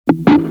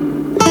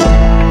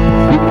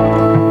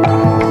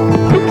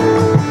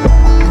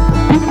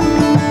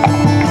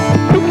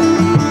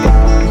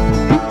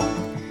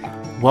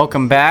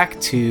Welcome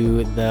back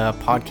to the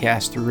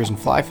podcast Through Risen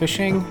Fly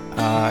Fishing.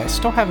 I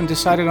still haven't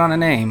decided on a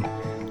name,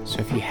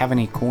 so if you have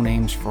any cool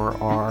names for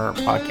our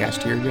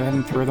podcast here, go ahead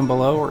and throw them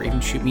below, or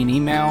even shoot me an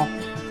email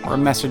or a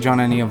message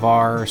on any of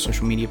our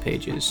social media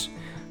pages.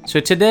 So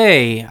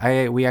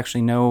today, we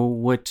actually know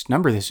what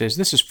number this is.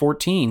 This is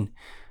 14.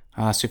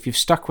 So if you've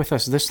stuck with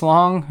us this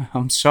long,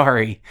 I'm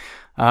sorry.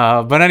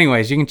 But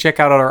anyways, you can check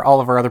out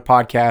all of our other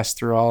podcasts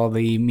through all of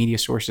the media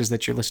sources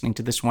that you're listening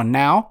to this one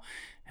now.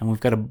 And we've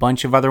got a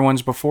bunch of other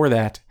ones before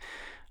that.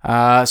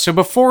 So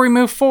before we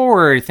move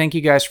forward, thank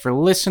you guys for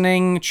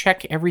listening.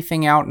 Check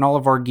everything out and all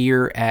of our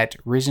gear at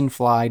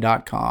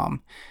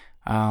risenfly.com.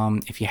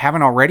 If you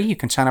haven't already, you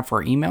can sign up for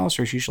our emails.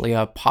 There's usually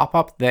a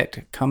pop-up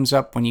that comes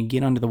up when you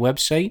get onto the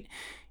website.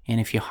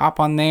 And if you hop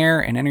on there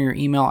and enter your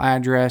email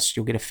address,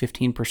 you'll get a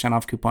 15%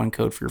 off coupon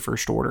code for your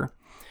first order.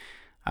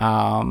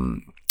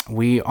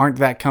 We aren't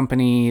that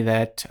company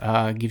that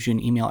gives you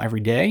an email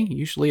every day.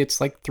 Usually it's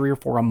like 3 or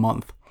 4 a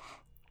month.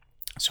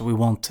 So we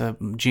won't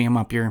jam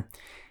up your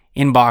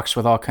inbox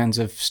with all kinds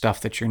of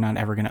stuff that you're not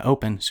ever going to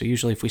open. So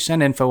usually if we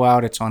send info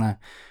out, it's on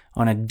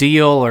a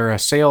deal or a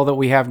sale that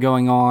we have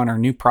going on, or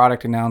new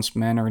product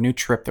announcement, or a new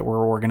trip that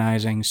we're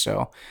organizing.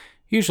 So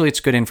usually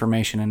it's good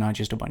information and not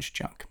just a bunch of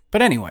junk.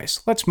 But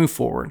anyways, let's move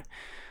forward.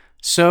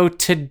 So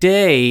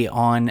today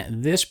on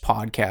this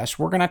podcast,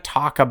 we're going to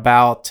talk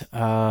about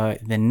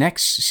the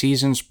next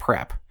season's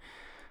prep.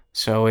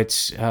 So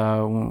it's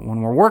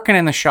when we're working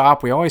in the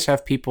shop, we always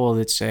have people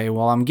that say,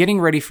 well, I'm getting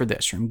ready for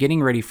this, or I'm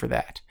getting ready for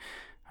that.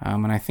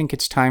 And I think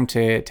it's time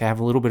to have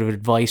a little bit of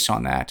advice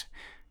on that,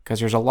 because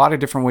there's a lot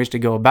of different ways to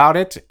go about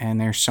it, and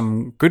there's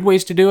some good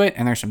ways to do it,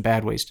 and there's some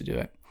bad ways to do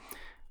it.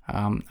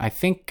 I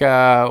think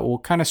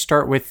we'll kind of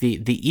start with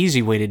the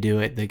easy way to do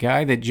it. The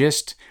guy that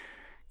just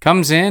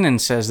comes in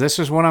and says, this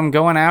is what I'm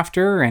going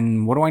after,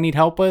 and what do I need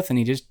help with? And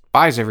he just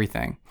buys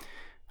everything.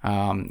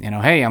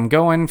 Hey, I'm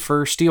going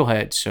for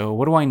steelhead, so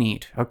what do I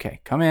need? Okay,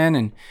 come in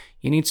and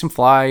you need some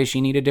flies,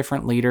 you need a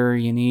different leader,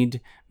 you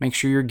need make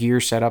sure your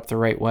gear's set up the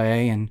right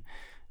way, and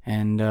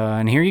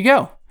here you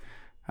go.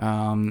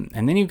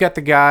 And then you've got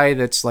the guy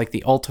that's like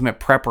the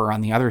ultimate prepper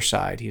on the other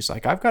side. He's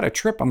like, I've got a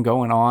trip I'm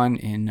going on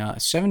in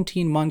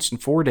 17 months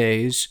and 4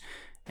 days,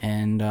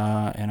 and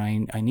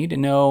I need to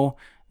know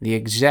the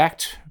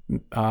exact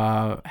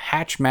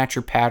hatch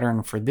matcher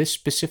pattern for this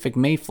specific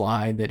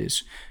mayfly that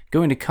is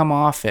going to come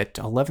off at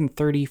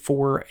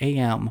 11:34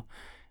 a.m.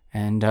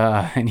 And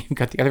you've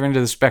got the other end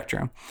of the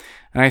spectrum.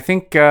 And I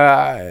think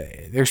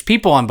there's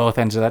people on both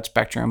ends of that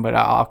spectrum, but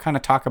I'll kind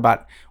of talk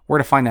about where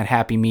to find that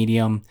happy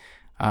medium,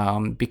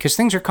 because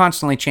things are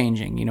constantly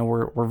changing. You know,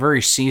 we're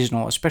very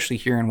seasonal, especially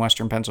here in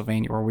Western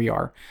Pennsylvania where we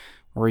are,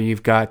 where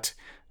you've got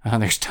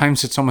there's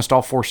times it's almost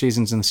all 4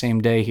 seasons in the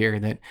same day here,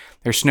 that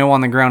there's snow on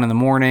the ground in the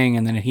morning,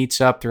 and then it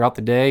heats up throughout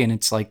the day, and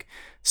it's like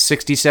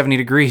 60, 70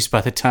 degrees by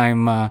the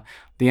time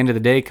the end of the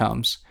day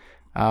comes.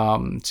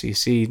 So you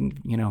see,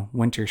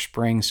 winter,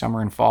 spring, summer,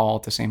 and fall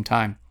at the same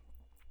time.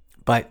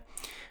 But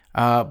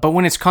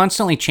when it's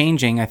constantly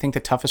changing, I think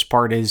the toughest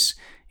part is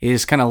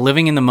kind of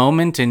living in the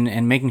moment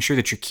and making sure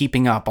that you're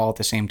keeping up all at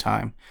the same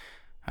time.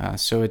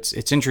 So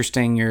it's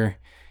interesting.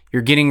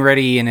 You're getting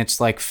ready, and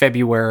it's like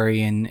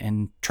February,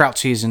 and trout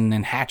season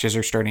and hatches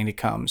are starting to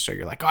come. So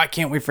you're like, oh, I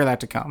can't wait for that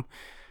to come.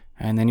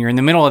 And then you're in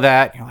the middle of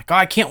that. You're like, oh,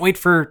 I can't wait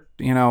for,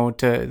 to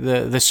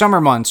the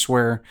summer months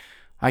where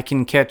I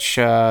can catch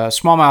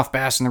smallmouth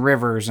bass in the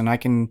rivers, and I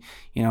can,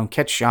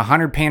 catch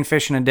 100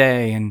 panfish in a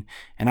day, and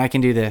I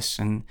can do this.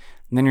 And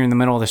then you're in the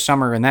middle of the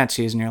summer in that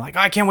season. You're like, oh,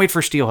 I can't wait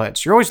for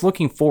steelheads. You're always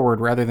looking forward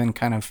rather than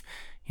kind of,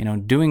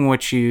 doing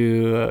what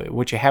you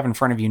have in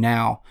front of you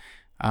now.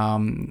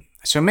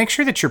 So make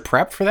sure that you're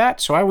prepped for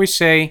that. So I always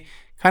say,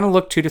 kind of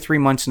look 2 to 3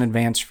 months in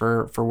advance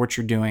for what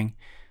you're doing.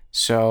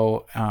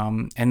 So,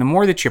 and the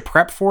more that you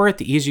prep for it,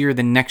 the easier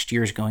the next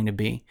year is going to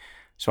be.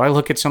 So I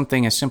look at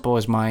something as simple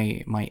as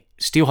my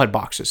steelhead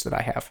boxes that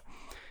I have,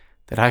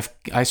 that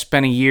I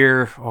spent a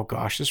year, oh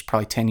gosh, this is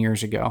probably 10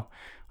 years ago.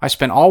 I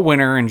spent all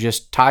winter and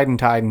just tied.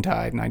 And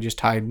I just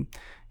tied,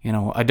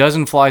 a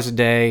dozen flies a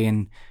day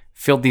and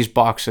filled these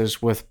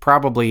boxes with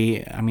probably,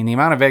 the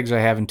amount of eggs I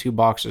have in 2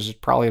 boxes is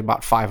probably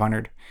about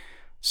 500.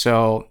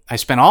 So I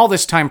spent all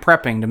this time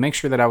prepping to make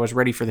sure that I was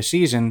ready for the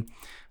season.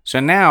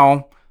 So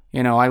now,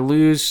 I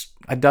lose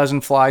a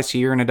dozen flies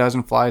here and a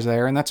dozen flies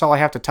there, and that's all I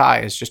have to tie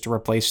is just to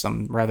replace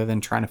them rather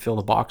than trying to fill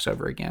the box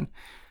over again.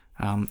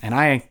 And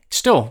I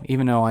still,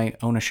 even though I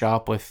own a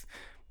shop with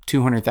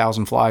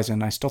 200,000 flies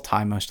in, I still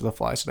tie most of the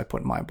flies that I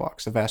put in my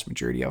box, the vast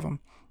majority of them.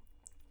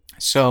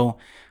 So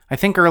I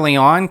think early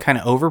on, kind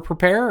of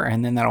over-prepare,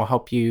 and then that'll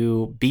help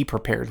you be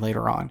prepared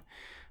later on.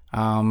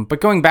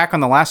 But going back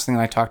on the last thing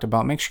that I talked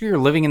about, make sure you're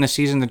living in the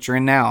season that you're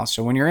in now.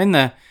 So when you're in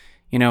the,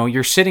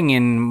 you're sitting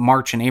in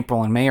March and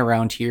April and May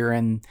around here,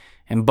 and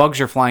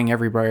bugs are flying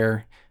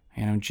everywhere,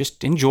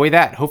 just enjoy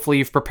that. Hopefully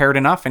you've prepared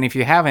enough. And if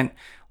you haven't,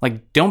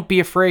 don't be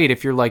afraid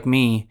if you're like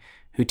me,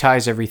 who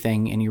ties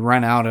everything, and you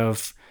run out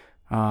of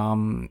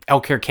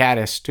elk hair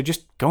caddis, to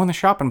just go in the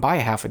shop and buy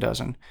a half a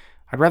dozen.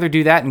 I'd rather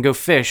do that and go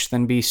fish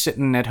than be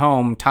sitting at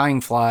home tying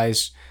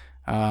flies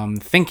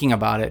thinking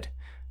about it.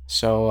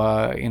 So,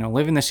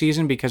 live in the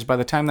season, because by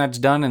the time that's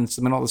done and it's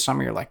the middle of the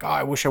summer, you're like, oh,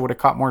 I wish I would have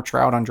caught more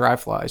trout on dry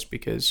flies,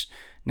 because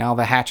now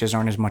the hatches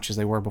aren't as much as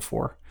they were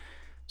before.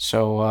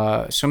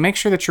 So make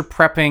sure that you're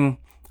prepping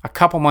a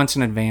couple months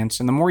in advance.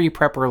 And the more you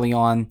prep early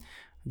on,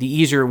 the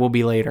easier it will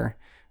be later.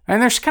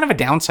 And there's kind of a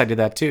downside to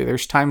that too.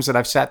 There's times that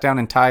I've sat down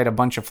and tied a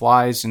bunch of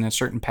flies in a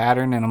certain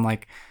pattern, and I'm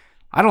like,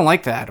 I don't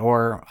like that.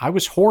 Or I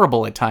was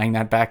horrible at tying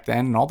that back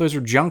then, and all those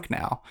are junk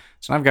now.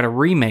 So I've got to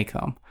remake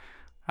them.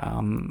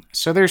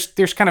 So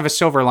there's kind of a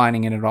silver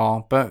lining in it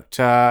all. But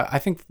I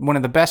think one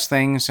of the best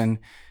things, and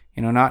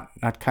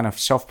not kind of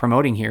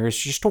self-promoting here, is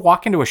just to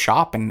walk into a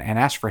shop and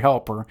ask for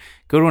help, or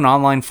go to an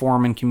online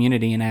forum and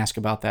community and ask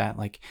about that.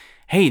 Like,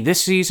 hey,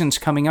 this season's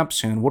coming up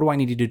soon. What do I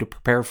need to do to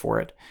prepare for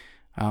it?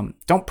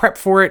 Don't prep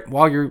for it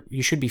while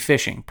you should be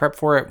fishing. Prep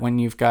for it when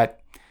you've got,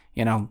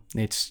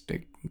 it's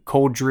a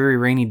cold, dreary,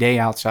 rainy day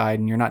outside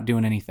and you're not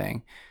doing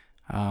anything.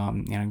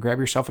 Grab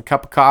yourself a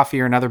cup of coffee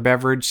or another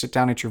beverage, sit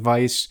down at your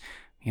vise,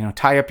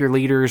 tie up your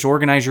leaders,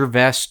 organize your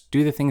vest,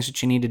 do the things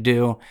that you need to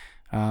do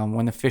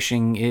when the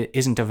fishing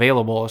isn't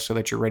available, so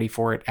that you're ready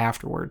for it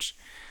afterwards.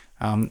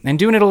 And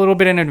doing it a little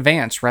bit in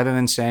advance, rather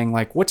than saying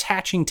like, what's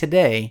hatching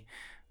today?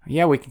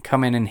 Yeah, we can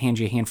come in and hand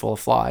you a handful of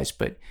flies,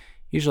 but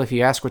usually if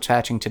you ask what's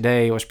hatching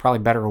today, it was probably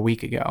better a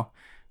week ago.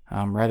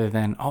 Rather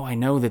than, oh, I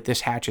know that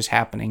this hatch is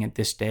happening at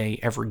this day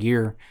every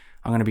year,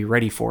 I'm going to be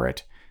ready for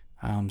it,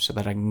 so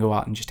that I can go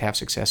out and just have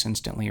success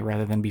instantly,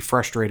 rather than be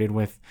frustrated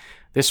with,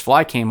 this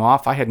fly came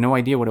off, I had no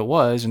idea what it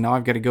was, and now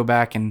I've got to go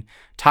back and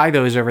tie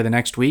those over the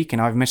next week,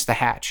 and I've missed the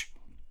hatch.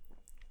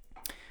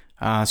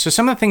 So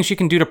some of the things you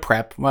can do to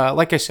prep,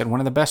 like I said, one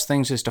of the best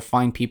things is to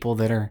find people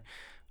that are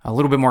a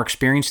little bit more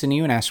experienced than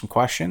you and ask some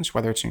questions,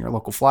 whether it's in your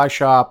local fly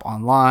shop,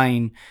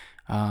 online,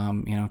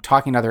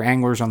 talking to other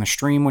anglers on the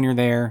stream when you're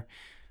there,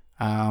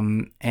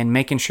 and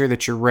making sure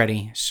that you're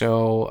ready.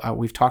 So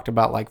we've talked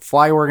about like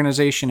fly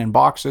organization and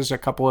boxes a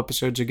couple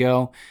episodes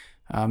ago,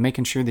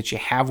 making sure that you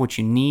have what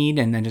you need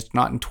and then it's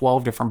not in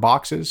 12 different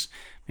boxes.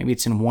 Maybe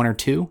it's in 1 or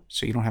 2,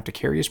 so you don't have to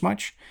carry as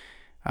much.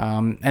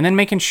 And then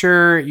making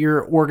sure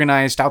you're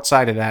organized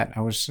outside of that. I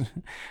was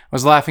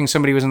laughing.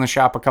 Somebody was in the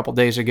shop a couple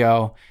days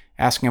ago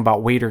asking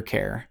about wader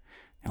care.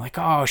 They're like,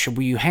 oh, should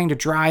we hang to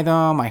dry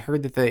them? I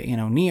heard that the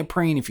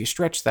neoprene, if you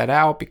stretch that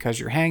out because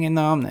you're hanging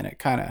them, then it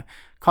kind of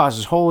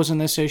causes holes in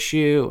this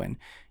issue, and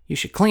you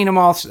should clean them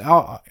all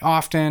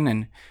often.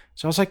 And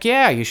so I was like,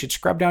 yeah, you should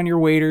scrub down your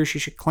waders. You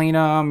should clean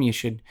them. You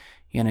should,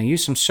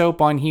 use some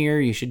soap on here.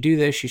 You should do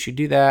this. You should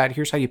do that.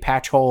 Here's how you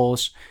patch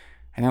holes.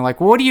 And they're like,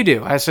 well, what do you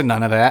do? I said,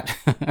 none of that.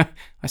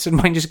 I said,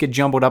 mine just get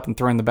jumbled up and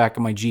thrown in the back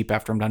of my Jeep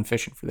after I'm done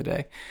fishing for the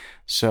day.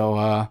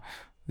 So,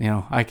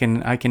 I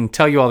can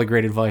tell you all the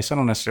great advice. I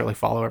don't necessarily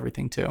follow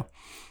everything too.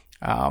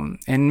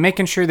 And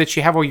making sure that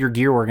you have all your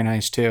gear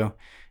organized too.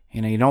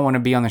 You don't want to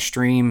be on the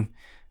stream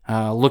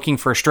looking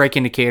for a strike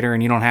indicator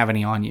and you don't have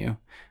any on you,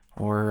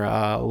 or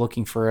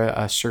looking for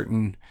a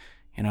certain,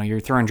 you're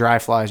throwing dry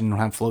flies and you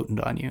don't have floating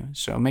on you.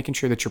 So making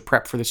sure that you're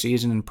prepped for the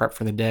season and prepped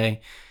for the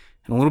day.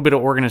 And a little bit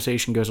of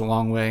organization goes a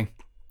long way.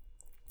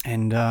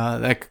 And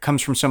that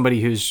comes from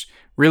somebody who's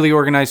really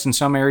organized in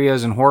some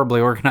areas and horribly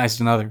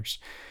organized in others.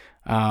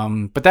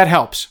 But that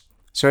helps.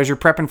 So as you're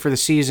prepping for the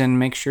season,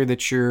 make sure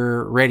that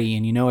you're ready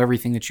and you know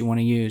everything that you want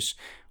to use.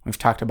 We've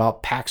talked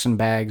about packs and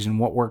bags and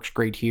what works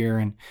great here.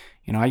 And,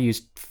 I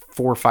use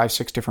 4, 5,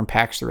 6 different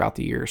packs throughout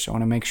the year. So I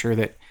want to make sure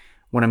that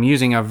when I'm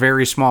using a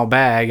very small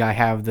bag, I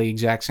have the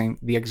exact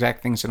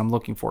things that I'm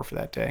looking for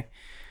that day.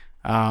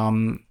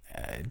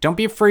 Don't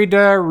be afraid to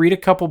read a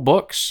couple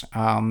books.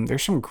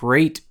 There's some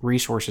great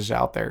resources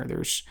out there.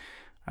 There's,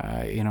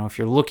 if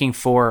you're looking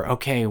for,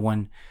 okay,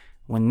 when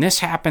this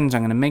happens,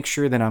 I'm going to make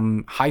sure that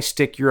I'm high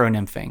stick Euro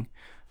nymphing.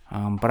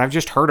 But I've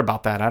just heard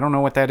about that. I don't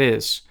know what that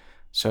is.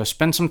 So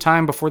spend some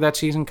time before that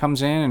season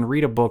comes in and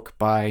read a book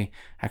by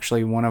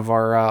actually one of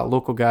our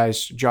local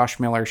guys,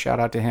 Josh Miller. Shout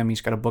out to him. He's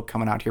got a book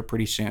coming out here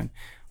pretty soon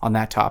on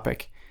that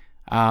topic.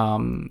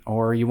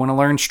 Or you want to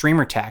learn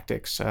streamer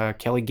tactics.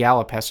 Kelly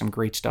Gallup has some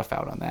great stuff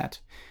out on that.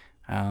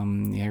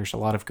 There's a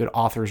lot of good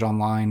authors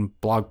online,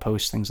 blog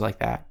posts, things like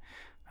that.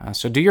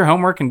 So do your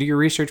homework and do your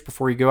research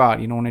before you go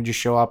out. You don't want to just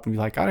show up and be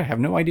like, I have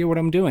no idea what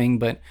I'm doing,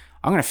 but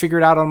I'm going to figure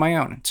it out on my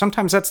own.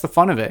 Sometimes that's the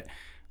fun of it.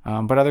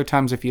 But other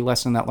times, if you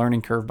lessen that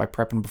learning curve by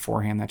prepping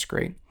beforehand, that's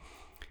great.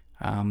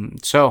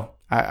 So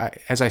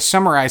as I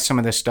summarize some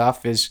of this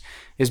stuff is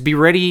be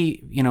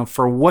ready,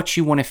 for what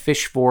you want to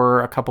fish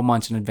for a couple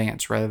months in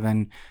advance, rather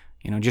than,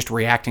 just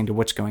reacting to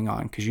what's going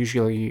on. Because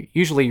usually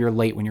you're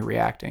late when you're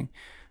reacting.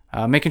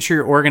 Making sure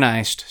you're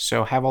organized.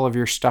 So have all of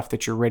your stuff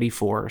that you're ready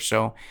for.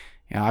 So,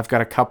 I've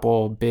got a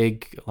couple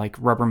big like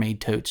Rubbermaid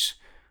totes.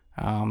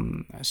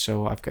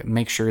 So I've got to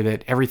make sure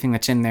that everything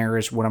that's in there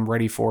is what I'm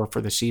ready for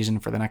the season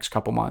for the next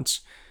couple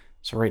months.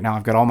 So right now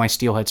I've got all my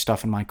steelhead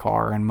stuff in my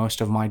car, and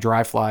most of my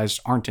dry flies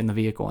aren't in the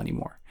vehicle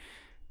anymore.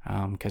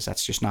 Because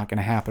that's just not going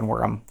to happen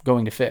where I'm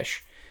going to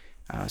fish.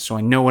 So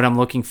I know what I'm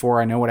looking for.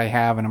 I know what I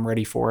have, and I'm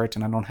ready for it.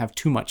 And I don't have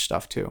too much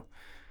stuff too.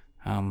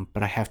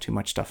 But I have too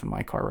much stuff in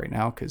my car right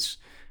now because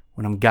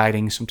when I'm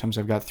guiding. Sometimes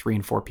I've got 3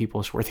 and 4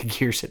 people's worth of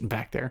gear sitting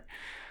back there.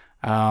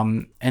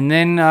 And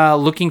then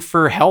looking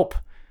for help.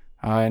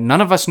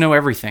 None of us know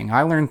everything.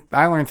 I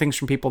learn things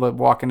from people that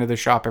walk into the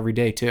shop every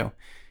day too.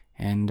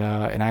 And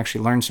I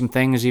actually learned some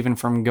things even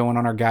from going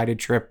on our guided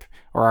trip,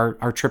 or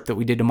our trip that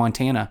we did to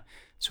Montana.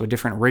 So a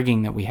different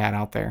rigging that we had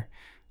out there.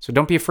 So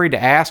don't be afraid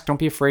to ask. Don't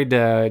be afraid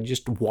to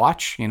just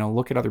watch,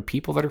 look at other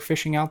people that are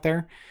fishing out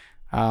there.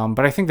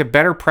 But I think the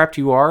better prepped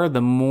you are,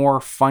 the more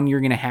fun you're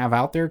going to have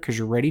out there because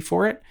you're ready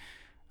for it.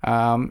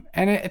 And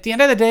at the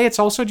end of the day, it's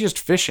also just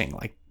fishing.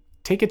 Like,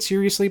 take it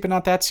seriously, but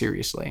not that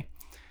seriously.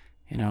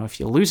 If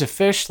you lose a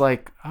fish,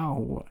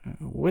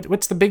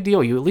 what's the big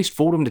deal? You at least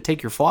fooled them to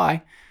take your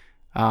fly.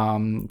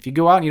 If you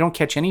go out and you don't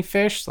catch any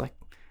fish,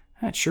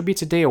 it sure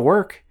beats a day of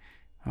work.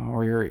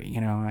 Or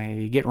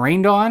you get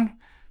rained on.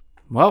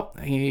 Well,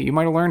 you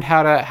might have learned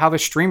how the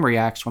stream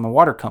reacts when the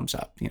water comes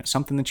up.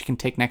 Something that you can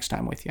take next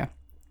time with you.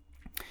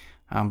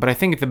 But I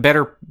think the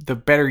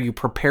better you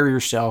prepare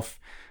yourself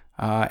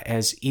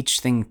as each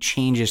thing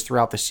changes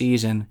throughout the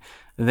season,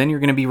 then you're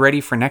going to be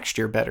ready for next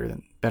year better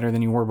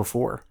than you were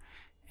before.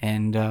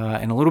 And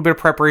a little bit of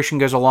preparation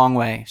goes a long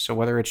way. So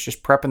whether it's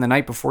just prepping the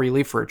night before you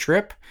leave for a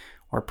trip,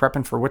 or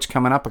prepping for what's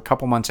coming up a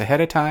couple months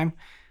ahead of time,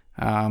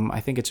 I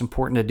think it's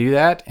important to do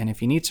that. And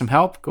if you need some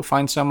help, go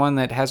find someone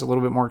that has a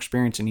little bit more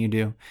experience than you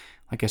do.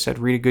 Like I said,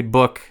 read a good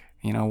book,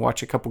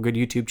 watch a couple good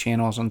YouTube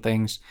channels on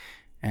things,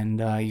 and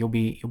you'll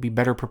be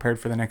better prepared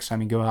for the next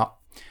time you go out.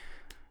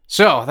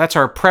 So that's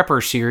our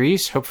prepper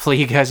series. Hopefully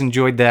you guys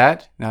enjoyed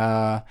that.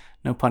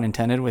 No pun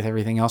intended with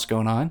everything else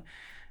going on.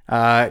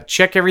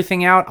 Check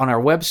everything out on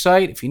our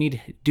website. If you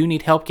do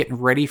need help getting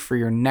ready for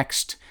your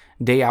next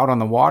day out on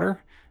the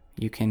water,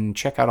 you can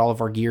check out all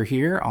of our gear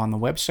here on the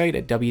website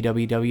at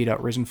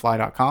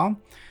www.risenfly.com.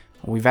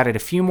 We've added a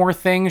few more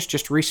things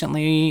just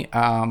recently.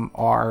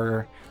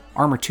 Our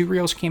Armor 2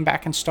 reels came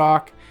back in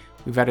stock.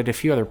 We've added a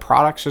few other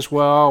products as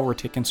well. We're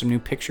taking some new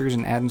pictures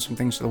and adding some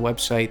things to the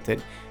website that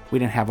we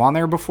didn't have on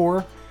there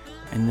before.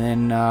 And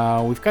then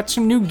we've got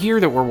some new gear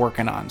that we're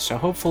working on. So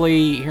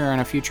hopefully here on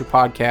a future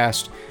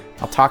podcast,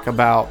 I'll talk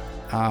about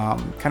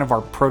kind of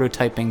our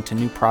prototyping to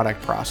new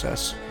product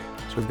process.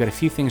 So we've got a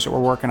few things that we're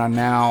working on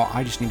now.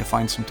 I just need to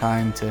find some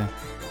time to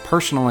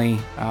personally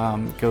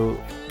go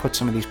put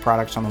some of these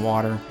products on the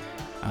water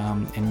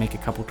and make a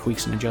couple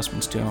tweaks and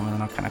adjustments to them. And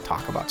then I'll kind of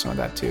talk about some of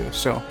that too.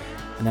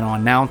 And then I'll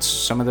announce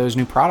some of those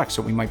new products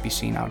that we might be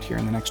seeing out here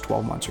in the next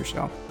 12 months or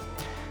so.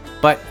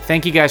 But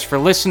thank you guys for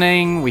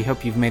listening. We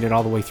hope you've made it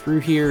all the way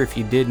through here. If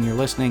you did and you're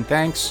listening,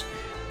 thanks.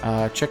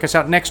 Check us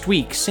out next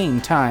week,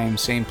 same time,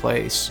 same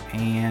place,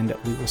 and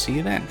we will see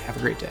you then. Have a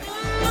great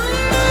day.